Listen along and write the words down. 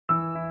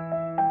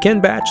Ken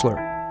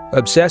Batchelor,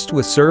 obsessed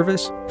with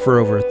service for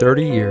over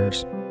 30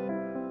 years.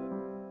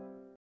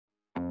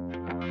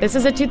 This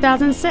is a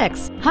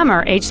 2006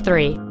 Hummer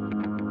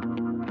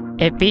H3.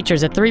 It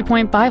features a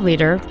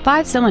 3.5-liter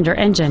 5-cylinder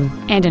engine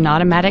and an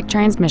automatic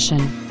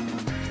transmission.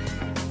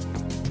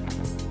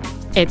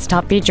 Its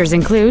top features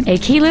include a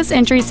keyless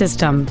entry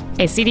system,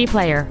 a CD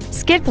player,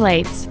 skid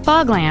plates,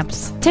 fog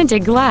lamps,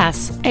 tinted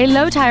glass, a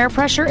low tire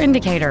pressure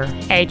indicator,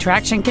 a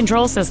traction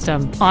control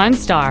system,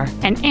 OnStar,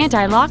 an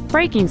anti-lock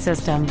braking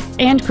system,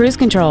 and cruise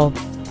control.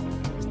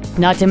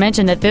 Not to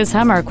mention that this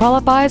Hummer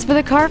qualifies for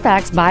the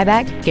Carfax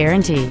buyback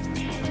guarantee.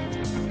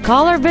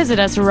 Call or visit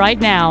us right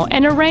now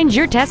and arrange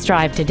your test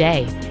drive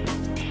today.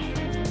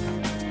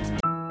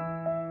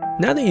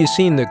 Now that you've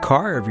seen the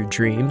car of your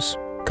dreams,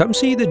 come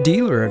see the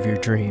dealer of your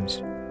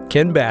dreams,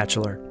 Ken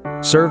Batchelor.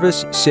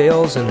 Service,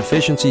 sales, and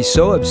efficiency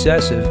so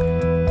obsessive,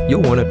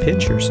 you'll want to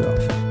pinch yourself.